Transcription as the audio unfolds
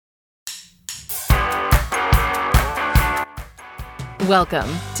Welcome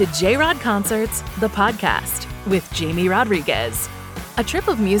to J-Rod Concerts, the podcast with Jamie Rodriguez. A trip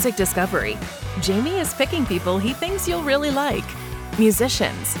of music discovery. Jamie is picking people he thinks you'll really like.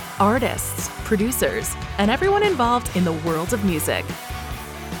 Musicians, artists, producers, and everyone involved in the world of music.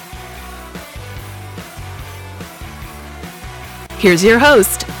 Here's your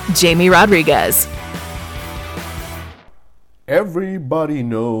host, Jamie Rodriguez. Everybody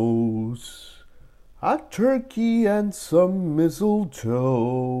knows a turkey and some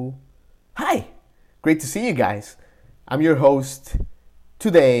mistletoe. Hi, great to see you guys. I'm your host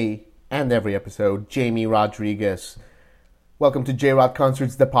today and every episode, Jamie Rodriguez. Welcome to J-Rod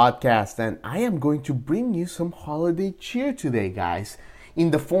Concerts, the podcast, and I am going to bring you some holiday cheer today, guys, in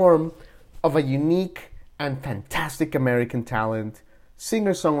the form of a unique and fantastic American talent,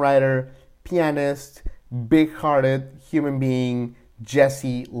 singer-songwriter, pianist, big-hearted human being,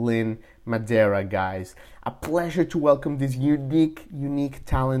 Lynn Madera, guys. A pleasure to welcome this unique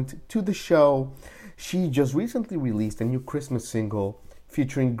talent to the show. She just recently released a new Christmas single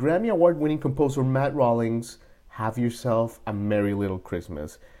featuring Grammy Award-winning composer Matt Rawlings, Have Yourself a Merry Little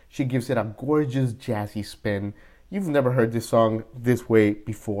Christmas. She gives it a gorgeous jazzy spin. You've never heard this song this way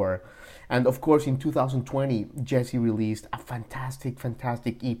before. And of course, in 2020, Jessie released a fantastic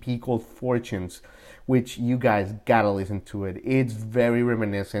EP called Fortunes, which you guys gotta listen to it. It's very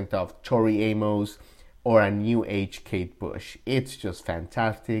reminiscent of Tori Amos or a new age Kate Bush. It's just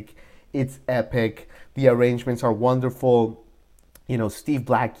fantastic. It's epic. The arrangements are wonderful. You know, Steve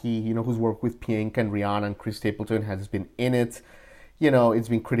Blackie, who's worked with Pink and Rihanna and Chris Stapleton, has been in it. It's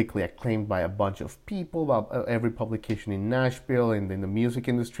been critically acclaimed by a bunch of people, about every publication in Nashville and in the music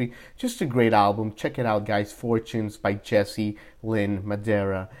industry. Just a great album. Check it out, guys. Fortunes by Lynn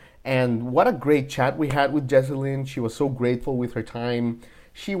Madera. And what a great chat we had with Lynn. She was so grateful with her time.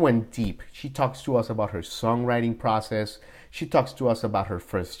 She went deep. She talks to us about her songwriting process. She talks to us about her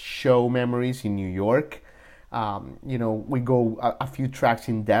first show memories in New York. We go a few tracks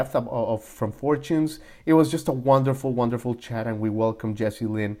in depth from Fortunes. It was just a wonderful chat, and we welcome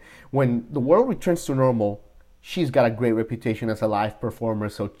Lynn. When the world returns to normal, she's got a great reputation as a live performer,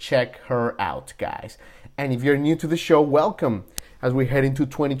 so check her out, guys. And if you're new to the show, welcome. As we head into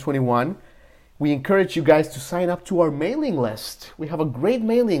 2021, we encourage you guys to sign up to our mailing list. We have a great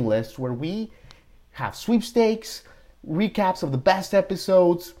mailing list where we have sweepstakes, recaps of the best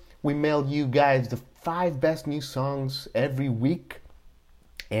episodes. We mail you guys the 5 best new songs every week,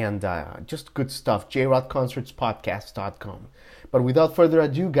 and just good stuff. jrodconcertspodcast.com. But without further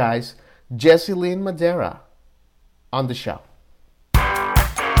ado, guys, Lynn Madera on the show.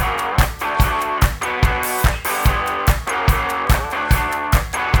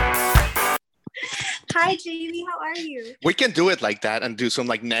 Hi, Jamie. How are you? We can do it like that and do some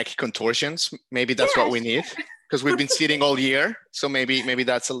neck contortions. Maybe that's what we need. Because we've been sitting all year, so maybe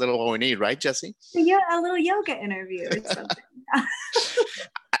that's a little what we need, right, Jessie? Yeah, a little yoga interview or something.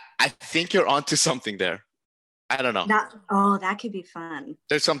 I think you're onto something there. I don't know. That could be fun.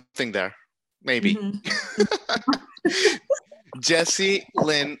 There's something there, maybe. Mm-hmm.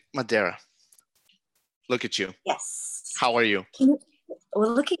 Lynn Madera, look at you. Yes. How are you?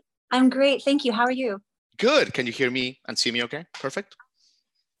 I'm great, thank you. How are you? Good. Can you hear me and see me okay? Perfect.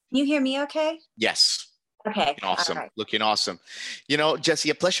 Can you hear me okay? Yes. Okay. Awesome. Right. Looking awesome.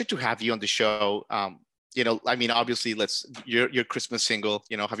 Jessie, a pleasure to have you on the show. Obviously your Christmas single,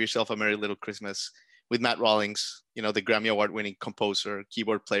 Have Yourself a Merry Little Christmas with Matt Rawlings, the Grammy Award-winning composer,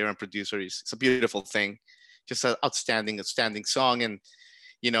 keyboard player, and producer. It's a beautiful thing. Just an outstanding song. And,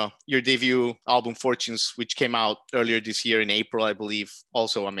 your debut album, Fortunes, which came out earlier this year in April, I believe,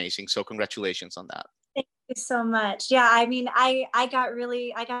 also amazing. So congratulations on that. Thank you so much. Yeah, I mean, I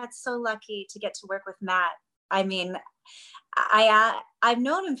got so lucky to get to work with Matt. I mean, I've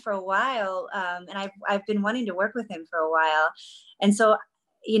known him for a while, and I've been wanting to work with him for a while, and so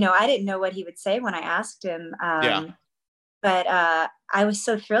I didn't know what he would say when I asked him. But I was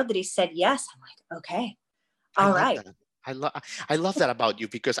so thrilled that he said yes. I'm like, okay, all right. I love that about you,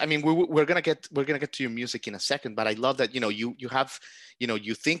 because I mean we're gonna get to your music in a second, but I love that you have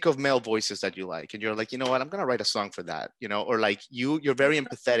you think of male voices that you like, and you're like, what, I'm gonna write a song for that, or you're very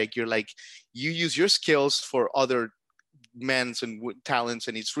empathetic. You're like, you use your skills for other men's and talents,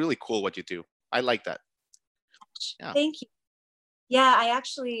 and it's really cool what you do. I like that. Yeah. Thank you. Yeah, I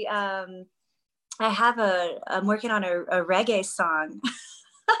actually I'm working on a reggae song.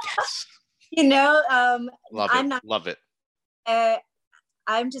 Yes. Love it. I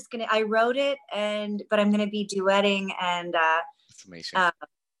wrote it, but I'm going to be duetting and that's amazing.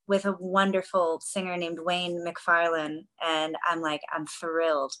 With a wonderful singer named Wayne McFarlane. And I'm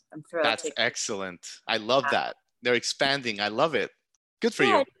thrilled. That's excellent. I love that. They're expanding. I love it. Good for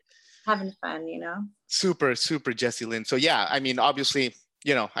you. Having fun, you know. Super, super, Jessie Lynn. So yeah, I mean, obviously,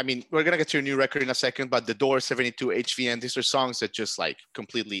 you know, I mean, we're gonna get to your new record in a second, but The Door, 72, HVN, these are songs that just like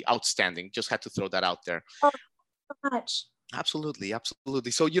completely outstanding. Just had to throw that out there. Oh, so much. Absolutely,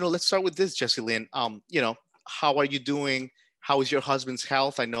 absolutely. So, you know, let's start with this, Jessie Lynn. You know, how are you doing? How is your husband's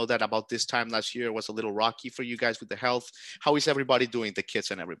health? I know that about this time last year was a little rocky for you guys with the health. How is everybody doing, the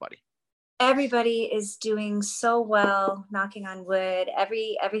kids and everybody? Everybody is doing so well, knocking on wood.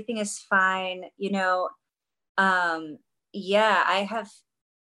 Everything is fine, you know. Yeah,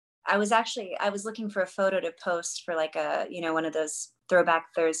 I was looking for a photo to post for like a, you know, one of those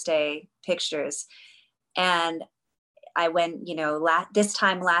throwback Thursday pictures. And I went, you know, this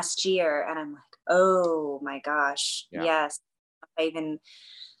time last year, and I'm like, oh my gosh, Yeah. yes. I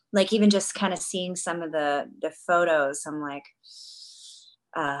even just kind of seeing some of the photos, I'm like,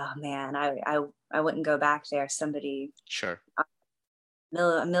 oh man, I wouldn't go back there. Somebody, Sure.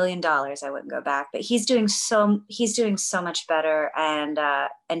 $1 million, I wouldn't go back. But he's doing so much better, and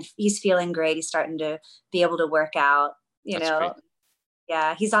he's feeling great. He's starting to be able to work out, you That's know. great.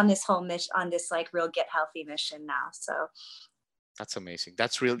 Yeah, he's on this whole mission, on this like real get healthy mission now. So that's amazing.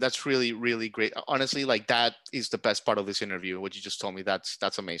 That's really, really great. Honestly, like that is the best part of this interview. What you just told me, that's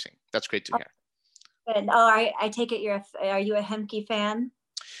amazing. That's great to hear. And I take it are you a Hemke fan?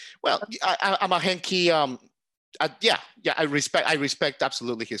 Well, I'm a Henke. Yeah. I respect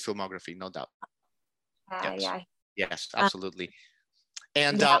absolutely his filmography, no doubt. Yes. Yeah. Yes, absolutely.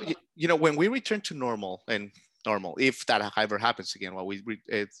 And yeah. you know, when we return to normal, if that ever happens again, what we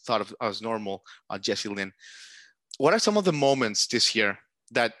thought of as normal, Jessie Lynn, what are some of the moments this year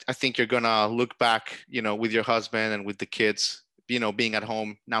that I think you're gonna look back, you know, with your husband and with the kids, you know, being at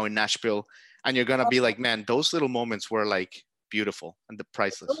home now in Nashville, and you're gonna be like, man, those little moments were like beautiful and the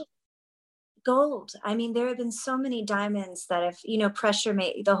priceless. Gold. I mean, there have been so many diamonds that have, you know, pressure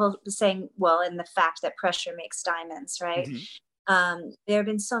made the whole saying, well, and the fact that pressure makes diamonds, right? Mm-hmm. There have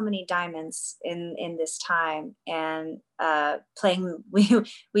been so many diamonds in this time, and playing,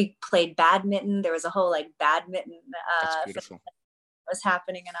 we played badminton. There was a whole like badminton beautiful. That was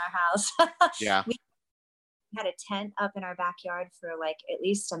happening in our house. Yeah. We had a tent up in our backyard for like at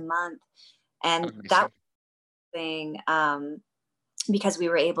least a month, and amazing. That thing, because we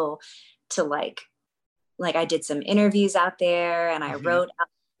were able to like I did some interviews out there, and I wrote out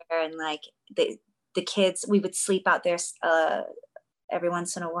there, and like the kids, we would sleep out there every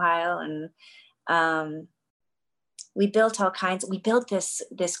once in a while, and we built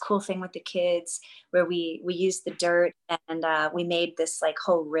this cool thing with the kids where we used the dirt, and we made this like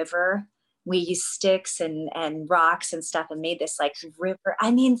whole river. We used sticks and rocks and stuff, and made this like river.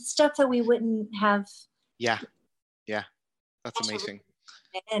 I mean, stuff that we wouldn't have. Yeah, that's amazing.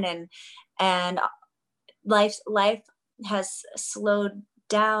 And life has slowed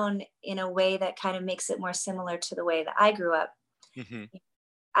down in a way that kind of makes it more similar to the way that I grew up. Mm-hmm.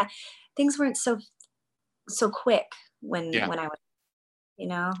 Things weren't so quick when I was, you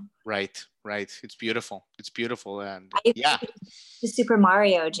know. Right. It's beautiful. And the Super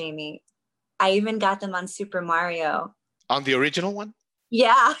Mario, Jamie. I even got them on Super Mario. On the original one?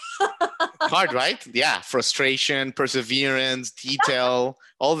 Yeah. Hard, right? Yeah. Frustration, perseverance, detail,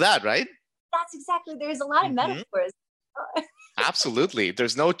 all that, right? That's exactly. There's a lot of metaphors. Absolutely.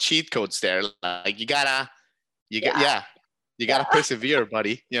 There's no cheat codes there. Like you gotta persevere,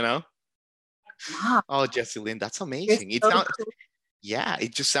 buddy, you know? Wow. Oh, Jessie Lynn, that's amazing. It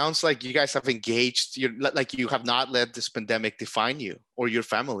just sounds like you guys have engaged. You're like, you have not let this pandemic define you or your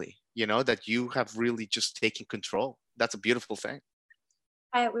family, you know, that you have really just taken control. That's a beautiful thing.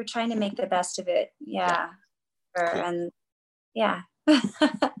 We're trying to make the best of it. Yeah. Cool. And yeah.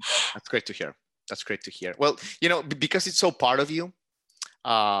 That's great to hear. Well, you know, because it's so part of you,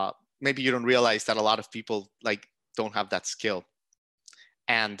 maybe you don't realize that a lot of people like don't have that skill.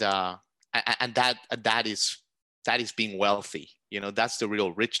 And that is being wealthy, you know. That's the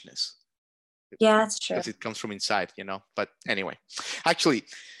real richness. Yeah, that's true. Because it comes from inside, you know. But anyway, actually,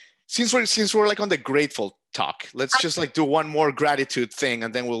 since we're like on the grateful talk, let's just like do one more gratitude thing,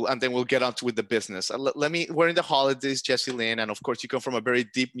 and then we'll get on to with the business. We're in the holidays, Jessie Lynn, and of course you come from a very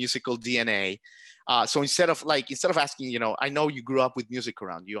deep musical DNA. So instead of asking, you know, I know you grew up with music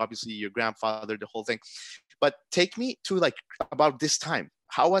around you, obviously your grandfather, the whole thing, but take me to like about this time.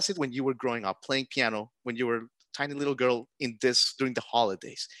 How was it when you were growing up playing piano, when you were a tiny little girl during the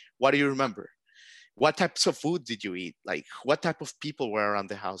holidays? What do you remember? What types of food did you eat? Like what type of people were around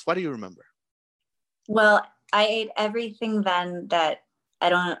the house? What do you remember? Well, I ate everything then that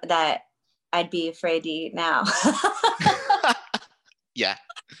I'd be afraid to eat now. Yeah.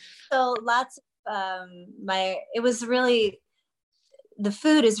 So lots of it was really the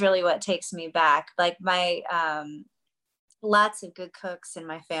food is really what takes me back. Like my lots of good cooks in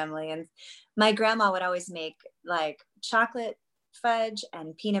my family, and my grandma would always make like chocolate fudge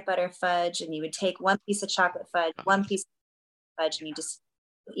and peanut butter fudge, and you would take one piece of chocolate fudge, one piece of fudge, and you just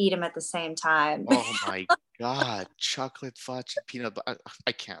eat them at the same time. Oh my God, chocolate fudge and peanut butter.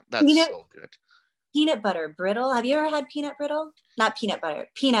 I can't. That's Peanut, so good. Peanut butter brittle. Have you ever had peanut brittle? Not peanut butter,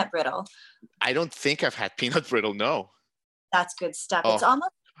 peanut brittle. I don't think I've had peanut brittle. No. That's good stuff. Oh, It's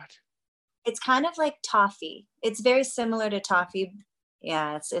almost, God. it's kind of like toffee. It's very similar to toffee.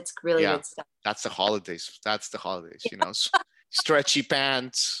 Yeah, it's really good stuff. That's the holidays. That's the holidays, you know, stretchy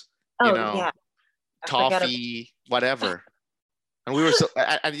pants, you Oh know, yeah. toffee, whatever. And we were so,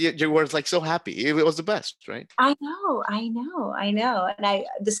 and you were like so happy. It was the best, right? I know. And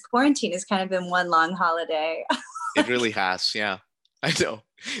this quarantine has kind of been one long holiday. It really has. Yeah, I know.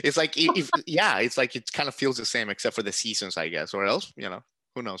 It's like, it's like it kind of feels the same except for the seasons, I guess, or else, you know,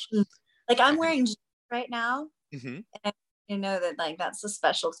 who knows? Like I'm wearing jeans right now. Mm-hmm. And you know that like that's a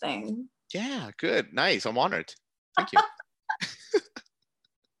special thing. Yeah, good. Nice. I'm honored. Thank you.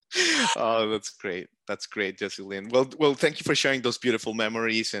 Oh, that's great. That's great, Jessie Lynn. Well, thank you for sharing those beautiful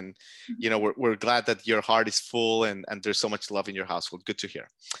memories. And, you know, we're glad that your heart is full and there's so much love in your household. Good to hear.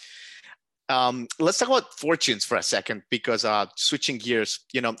 Let's talk about Fortunes for a second, because switching gears,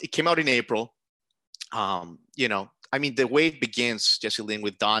 you know, it came out in April. You know, I mean, the way it begins, Jessie Lynn,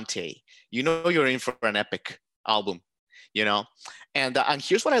 with Dante, you know, you're in for an epic album, you know, and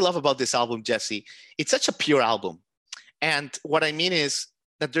here's what I love about this album, Jessie. It's such a pure album. And what I mean is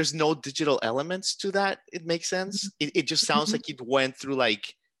that there's no digital elements to that. It makes sense. It just sounds like it went through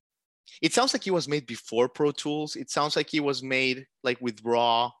like, it sounds like it was made before Pro Tools. It sounds like it was made like with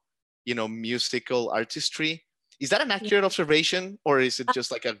raw, you know, musical artistry. Is that an accurate observation, or is it just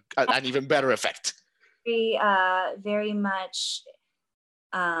like an even better effect? Very much.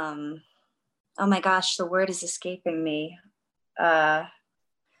 Oh my gosh, the word is escaping me. But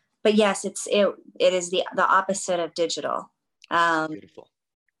yes, it is the opposite of digital. Beautiful.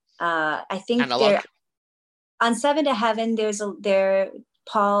 I think Analog. On Seven to Heaven,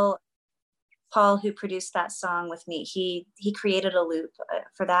 Paul, who produced that song with me, he created a loop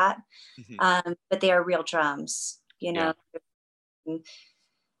for that. Mm-hmm. But they are real drums, you know. Yeah.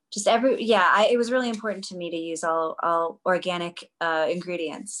 Just it was really important to me to use all organic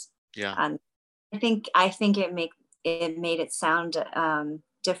ingredients. Yeah. I think it made it sound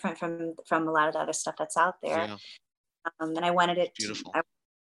different from a lot of the other stuff that's out there. Yeah. And I wanted it beautiful.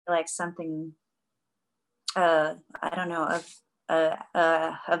 like something I don't know,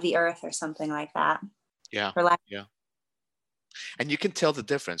 of the earth or something like that. Yeah. Yeah. And you can tell the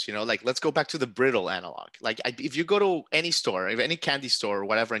difference, you know, like let's go back to the brittle analog. Like if you go to any store, if any candy store or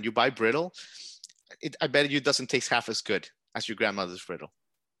whatever, and you buy brittle, I bet you it doesn't taste half as good as your grandmother's brittle.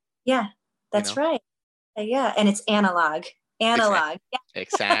 Yeah, that's right. Yeah, and it's analog. Exactly. Yeah.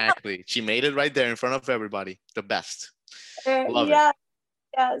 Exactly. She made it right there in front of everybody. The best. Love it.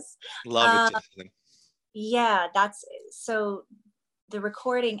 Yes. Love it. Yeah, that's so the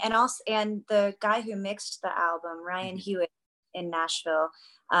recording and the guy who mixed the album, Ryan Hewitt in Nashville,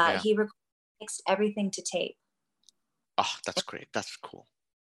 he mixed everything to tape. Oh, that's great. That's cool.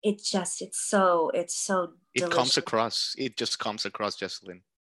 It's so delicious. It just comes across, Jessie Lynn.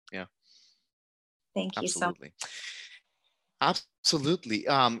 Yeah. Thank you so much. Absolutely.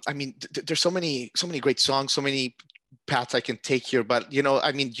 I mean, there's so many great songs, so many paths I can take here, but you know,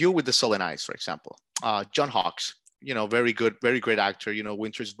 I mean, you with The Sullen Eyes, for example, John Hawkes, you know, very great actor, you know,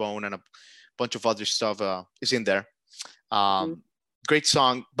 Winter's Bone and a bunch of other stuff is in there. Great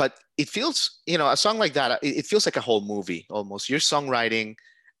song, but it feels, you know, a song like that, it feels like a whole movie almost. Your songwriting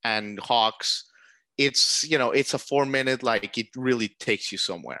and Hawks, it's, you know, it's a 4-minute, like it really takes you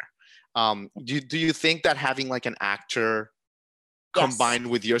somewhere. Do you think that having like an actor combined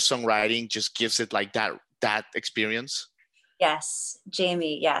with your songwriting just gives it like that experience? Yes,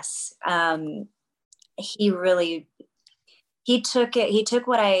 Jamie. Yes. He took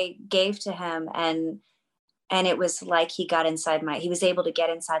what I gave to him and it was like he was able to get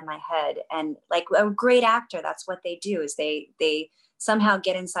inside my head. And like a great actor, that's what they do, is they somehow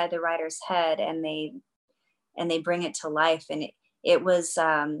get inside the writer's head and they bring it to life. And it was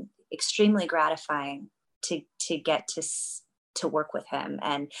extremely gratifying to get to work with him.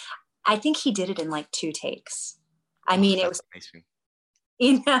 And I think he did it in like 2 takes. I mean, it was amazing.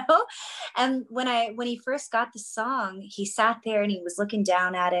 You know, and when he first got the song, he sat there and he was looking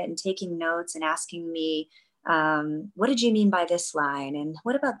down at it and taking notes and asking me, what did you mean by this line? And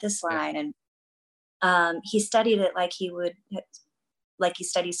what about this line? And he studied it like he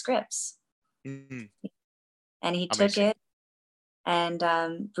studies scripts. Mm-hmm. And he took it and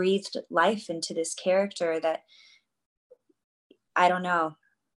breathed life into this character that, I don't know.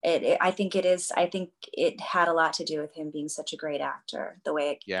 I think it is. I think it had a lot to do with him being such a great actor. The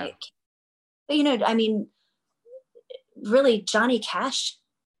way Yeah. but I mean, really, Johnny Cash,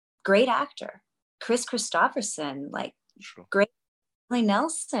 great actor. Chris Christopherson, like True. great. Willie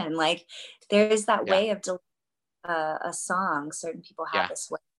Nelson, like there's that Yeah. way of a song. Certain people have Yeah. this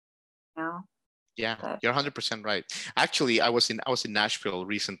way, you know. Yeah, But you're 100% right. Actually, I was in Nashville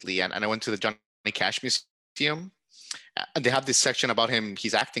recently, and I went to the Johnny Cash Museum, and they have this section about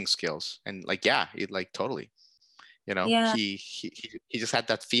his acting skills, and like, yeah, it like totally, yeah, he just had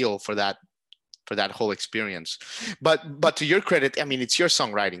that feel for that whole experience. But to your credit, I mean, it's your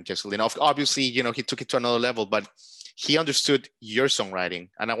songwriting, Jesselyn. Obviously, he took it to another level, but he understood your songwriting,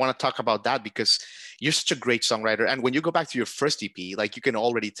 and I want to talk about that because you're such a great songwriter. And when you go back to your first EP, like you can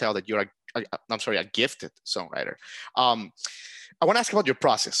already tell that you're a gifted songwriter. I want to ask about your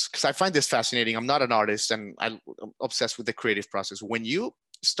process because I find this fascinating. I'm not an artist, and I'm obsessed with the creative process. When you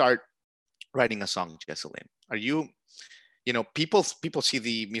start writing a song, Jesselyn, are you, people see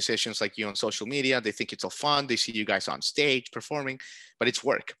the musicians like you on social media. They think it's all fun. They see you guys on stage performing, but it's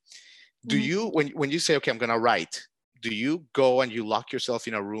work. Do you, when you say, okay, I'm going to write, do you go and you lock yourself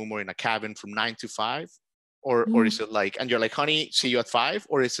in a room or in a cabin from 9 to 5? Or is it like, and you're like, honey, see you at 5?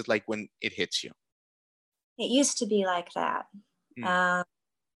 Or is it like when it hits you? it used to be like that,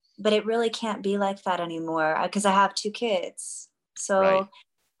 but it really can't be like that anymore because I have 2 kids. So,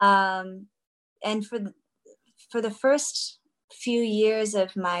 Right. And for the first few years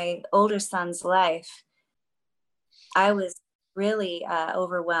of my older son's life, I was really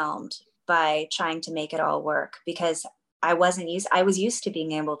overwhelmed by trying to make it all work because I was used to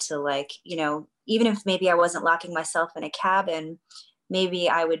being able to, like, even if maybe I wasn't locking myself in a cabin, maybe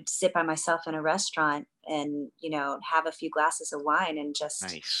I would sit by myself in a restaurant and, have a few glasses of wine and just,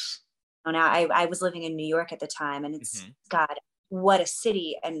 Nice. now I was living in New York at the time, and it's, God, what a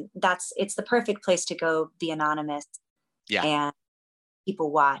city. And it's the perfect place to go be anonymous. Yeah. And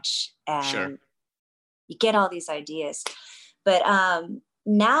people watch and Sure. you get all these ideas. But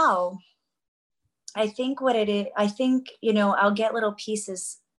now I think what it is, I'll get little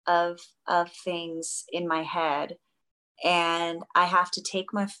pieces of things in my head, and I have to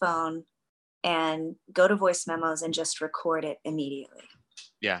take my phone and go to voice memos and just record it immediately.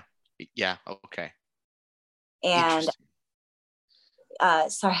 Yeah. Yeah. Okay. And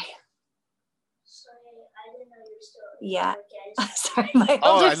sorry, I didn't know you were still. Yeah. Sorry, my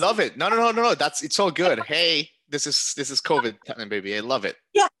I love it. No. It's all good. Hey, this is COVID time, baby. I love it.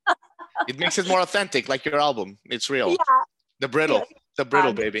 Yeah. It makes it more authentic, like your album. It's real. Yeah. The brittle,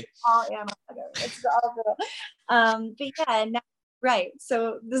 baby. Oh, yeah, it's all brittle. But yeah, now, right.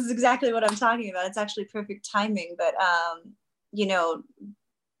 So this is exactly what I'm talking about. It's actually perfect timing, but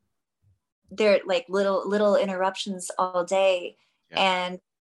there are like little interruptions all day, and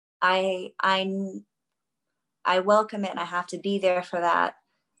I welcome it, and I have to be there for that.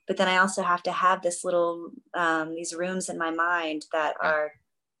 But then I also have to have this little these rooms in my mind that are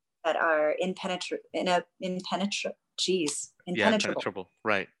impenetrable. Impenetrable.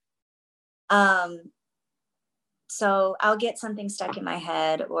 Right. So I'll get something stuck in my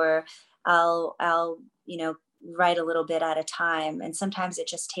head, or I'll write a little bit at a time, and sometimes it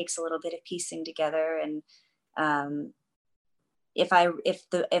just takes a little bit of piecing together. And if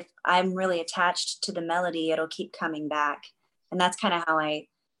I'm really attached to the melody, it'll keep coming back, and that's kind of how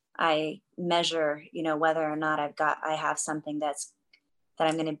I measure, whether or not I have something that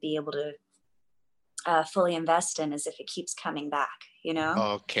I'm going to be able to fully invest in, as if it keeps coming back,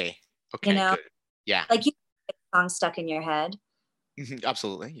 Okay. Good. Yeah. Like you get a song stuck in your head.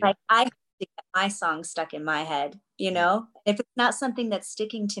 Absolutely. Yeah. Like I have to get my song stuck in my head, If it's not something that's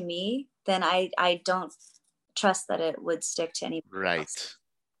sticking to me, then I don't trust that it would stick to anybody else.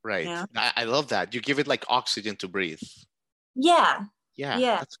 Right. I love that. You give it like oxygen to breathe. Yeah.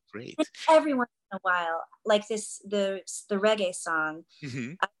 That's great. And every once in a while, like the reggae song,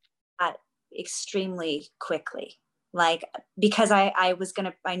 I got extremely quickly, like, because I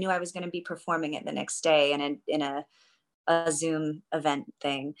knew I was gonna be performing it the next day in a Zoom event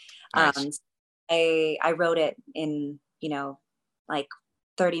thing. Nice. I wrote it in like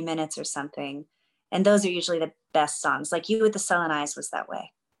 30 minutes or something, and those are usually the best songs. Like You with the Sullen Eyes was that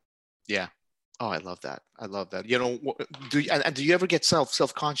way. Yeah. Oh, I love that. Do you ever get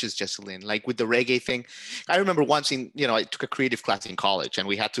self-conscious, Jesselyn, like with the reggae thing? I remember once I took a creative class in college, and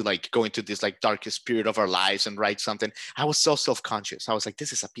we had to like go into this like darkest period of our lives and write something. I was so self-conscious. I was like,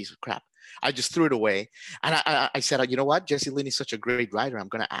 this is a piece of crap. I just threw it away. And I said, you know what? Jesselyn is such a great writer. I'm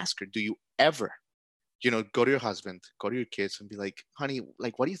going to ask her, do you ever go to your husband, go to your kids and be like, honey,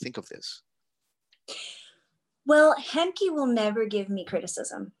 like, what do you think of this? Well, Henke will never give me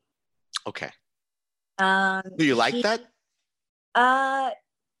criticism. Okay. Do you like that?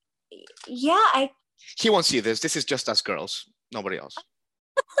 Yeah, he won't see this. This is just us girls, nobody else.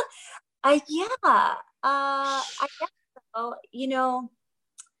 I guess so.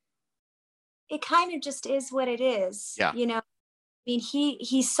 It kind of just is what it is. Yeah. I mean,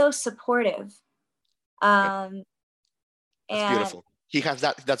 he's so supportive. That's and beautiful. He has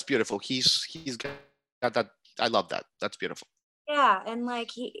that. That's beautiful. He's got that. I love that. That's beautiful. Yeah, and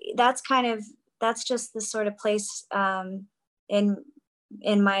like that's just the sort of place in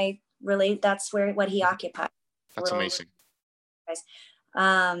my that's what he occupies. That's amazing.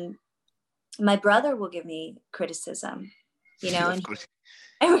 My brother will give me criticism, and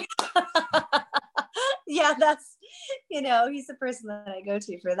yeah, that's he's the person that I go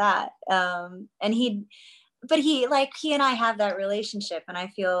to for that. And he and I have that relationship, and I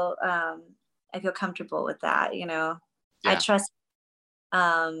feel comfortable with that. Yeah. I trust.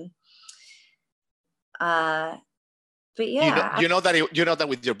 But yeah, you know that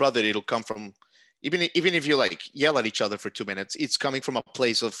with your brother, it'll come from even if you like yell at each other for 2 minutes, it's coming from a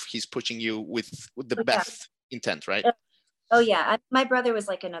place of he's pushing you with the best intent, right? Oh yeah, my brother was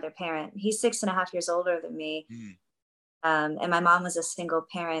like another parent. He's 6.5 years older than me, and my mom was a single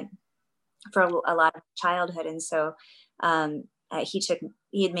parent for a lot of childhood, and so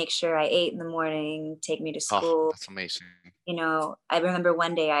he'd make sure I ate in the morning, take me to school. Oh, that's amazing. I remember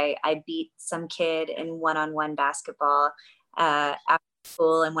one day I beat some kid in one-on-one basketball after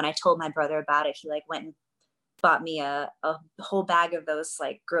school, and when I told my brother about it, he like went and bought me a whole bag of those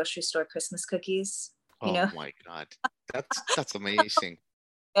like grocery store Christmas cookies. Oh my God, that's amazing.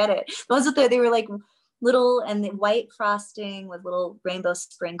 Get it? Those they were like little and the white frosting with little rainbow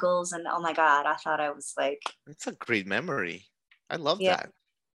sprinkles, and oh my God, I thought I was like. That's a great memory. I love that.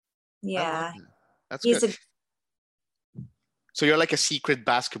 Yeah, that's good. So you're like a secret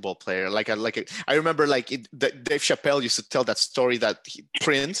basketball player, I remember Dave Chappelle used to tell that story that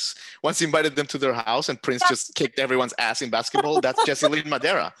Prince once invited them to their house and Prince just kicked everyone's ass in basketball. That's Jesse Lynn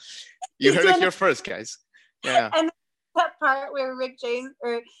Madera. You heard it here first, guys. Yeah. And that part where Rick James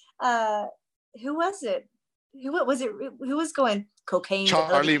or who was it? Who was going cocaine?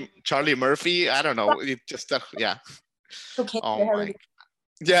 Charlie Murphy. I don't know. It just yeah. Cocaine. Oh my.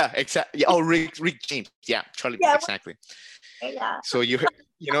 Yeah, exactly. Oh, Rick James. Yeah, Charlie. Yeah, exactly. Yeah. So you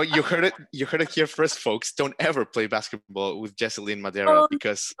heard it here first, folks. Don't ever play basketball with Jesse Lynn Madera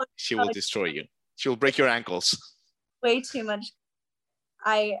because she will destroy you. She will break your ankles. Way too much.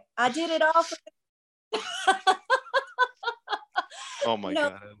 I did it all for Oh my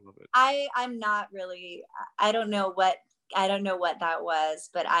God, I love it. I'm not really. I don't know what that was,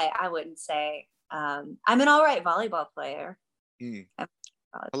 but I wouldn't say I'm an all right volleyball player.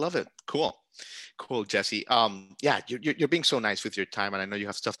 I love it. Cool, Jesse. Yeah, you're being so nice with your time, and I know you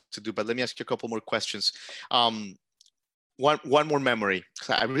have stuff to do. But let me ask you a couple more questions. One more memory.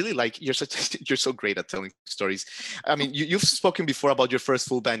 I really like you're so great at telling stories. I mean, you've spoken before about your first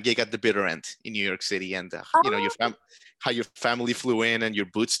full band gig at the Bitter End in New York City, and how your family flew in and your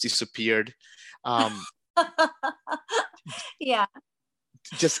boots disappeared. Yeah.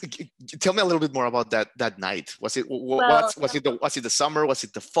 Just tell me a little bit more about that night. Was it the summer? Was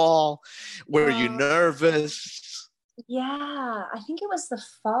it the fall? Were you nervous? Yeah, I think it was the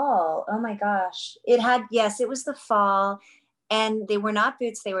fall. Oh my gosh. It was the fall, and they were not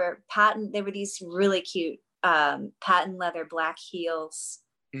boots. They were these really cute patent leather black heels.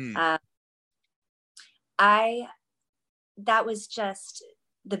 That was just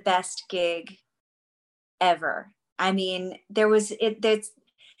the best gig ever. I mean, that was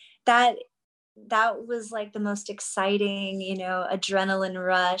like the most exciting, adrenaline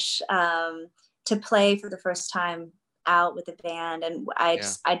rush to play for the first time out with the band. And I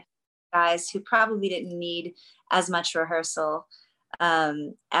guys who probably didn't need as much rehearsal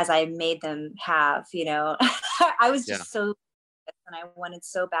as I made them have, I was just so, and I wanted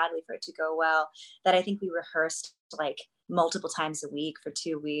so badly for it to go well that I think we rehearsed like multiple times a week for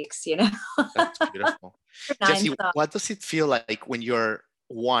 2 weeks, That's beautiful. Jesse, what does it feel like when you're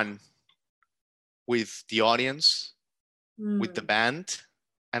one with the audience, with the band,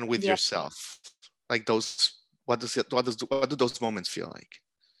 and with yourself? Like those, what do those moments feel like?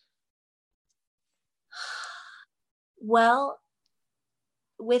 Well,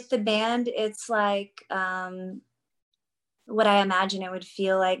 with the band, it's like what I imagine it would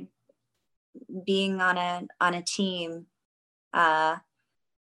feel like being on a team.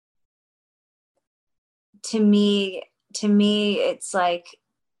 To me, it's like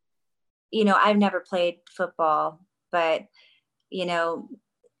I've never played football, but,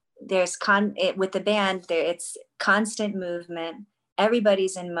 there's with the band there, it's constant movement.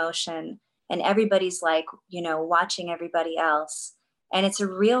 Everybody's in motion and everybody's like, watching everybody else. And it's a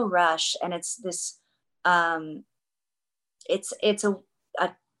real rush. And it's this, it's a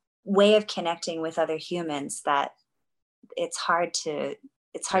way of connecting with other humans that it's hard to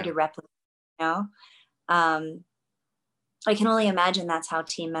replicate, I can only imagine that's how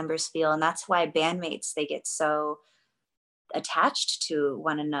team members feel. And that's why bandmates, they get so attached to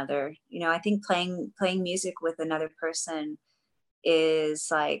one another. I think playing music with another person is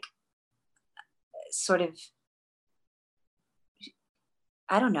like sort of,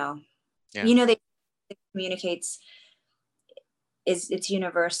 I don't know. Yeah. They communicates it's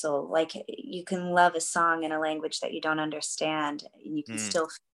universal. Like you can love a song in a language that you don't understand, and you can still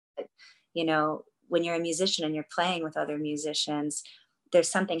feel it. When you're a musician and you're playing with other musicians,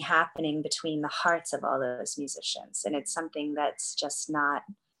 there's something happening between the hearts of all those musicians. And it's something that's just not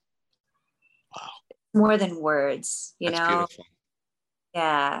more than words, That's beautiful.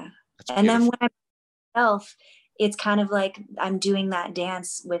 Yeah. That's and beautiful. Then when I'm myself, it's kind of like I'm doing that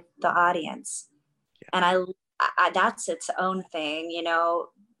dance with the audience. Yeah. And I that's its own thing,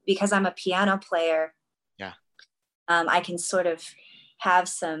 because I'm a piano player. Yeah. I can sort of have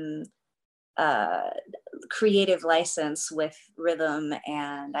some creative license with rhythm,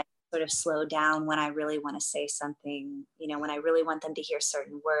 and I sort of slow down when I really want to say something, when I really want them to hear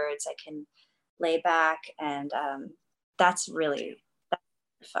certain words. I can lay back, and that's really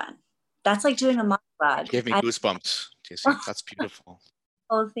fun. That's like doing a monologue. Give me goosebumps, Jessie. That's beautiful.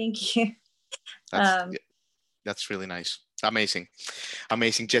 Oh, thank you. That's really nice. Amazing,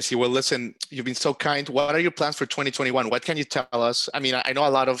 Jessie. Well, listen, you've been so kind. What are your plans for 2021? What can you tell us? I mean, I know a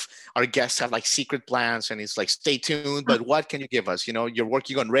lot of our guests have like secret plans, and it's like, stay tuned. But what can you give us? You're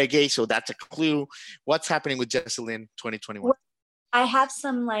working on reggae, so that's a clue. What's happening with Jessie Lynn 2021? Well, I have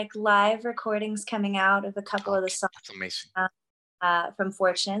some like live recordings coming out of a couple of the songs. That's amazing. From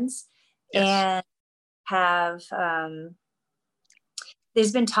Fortunes, yes. And have.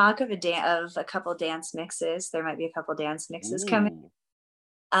 There's been talk of a couple dance mixes. There might be a couple dance mixes coming.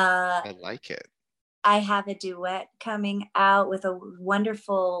 I like it. I have a duet coming out with a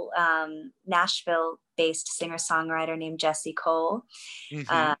wonderful Nashville-based singer-songwriter named Jesse Cole.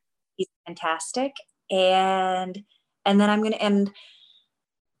 Mm-hmm. He's fantastic, and then I'm gonna end.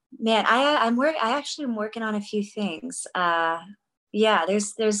 Man, I actually am working on a few things.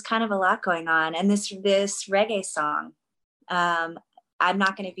 There's kind of a lot going on, and this reggae song. I'm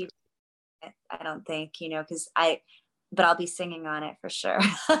not going to be, I don't think, but I'll be singing on it for sure.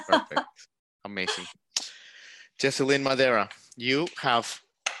 Perfect. Amazing. Jessie Lynn Madera, you have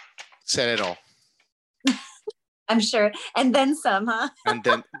said it all. I'm sure. And then some, huh? And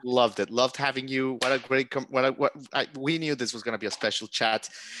then loved it. Loved having you. What a great, we knew this was going to be a special chat.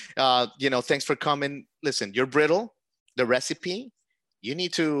 Thanks for coming. Listen, you're brittle. The recipe, you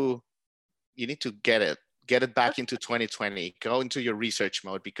need to get it back into 2020. Go into your research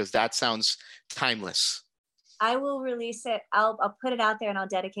mode, because that sounds timeless. I will release it. I'll put it out there, and I'll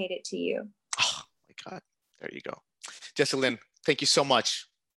dedicate it to you. Oh my God. There you go. Jessie Lynn, thank you so much.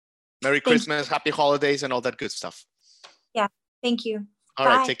 Merry Christmas, happy holidays, and all that good stuff. Yeah. Thank you. All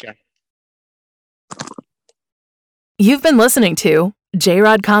right. Take care. You've been listening to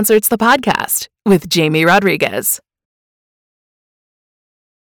J-Rod Concerts, the podcast with Jamie Rodriguez.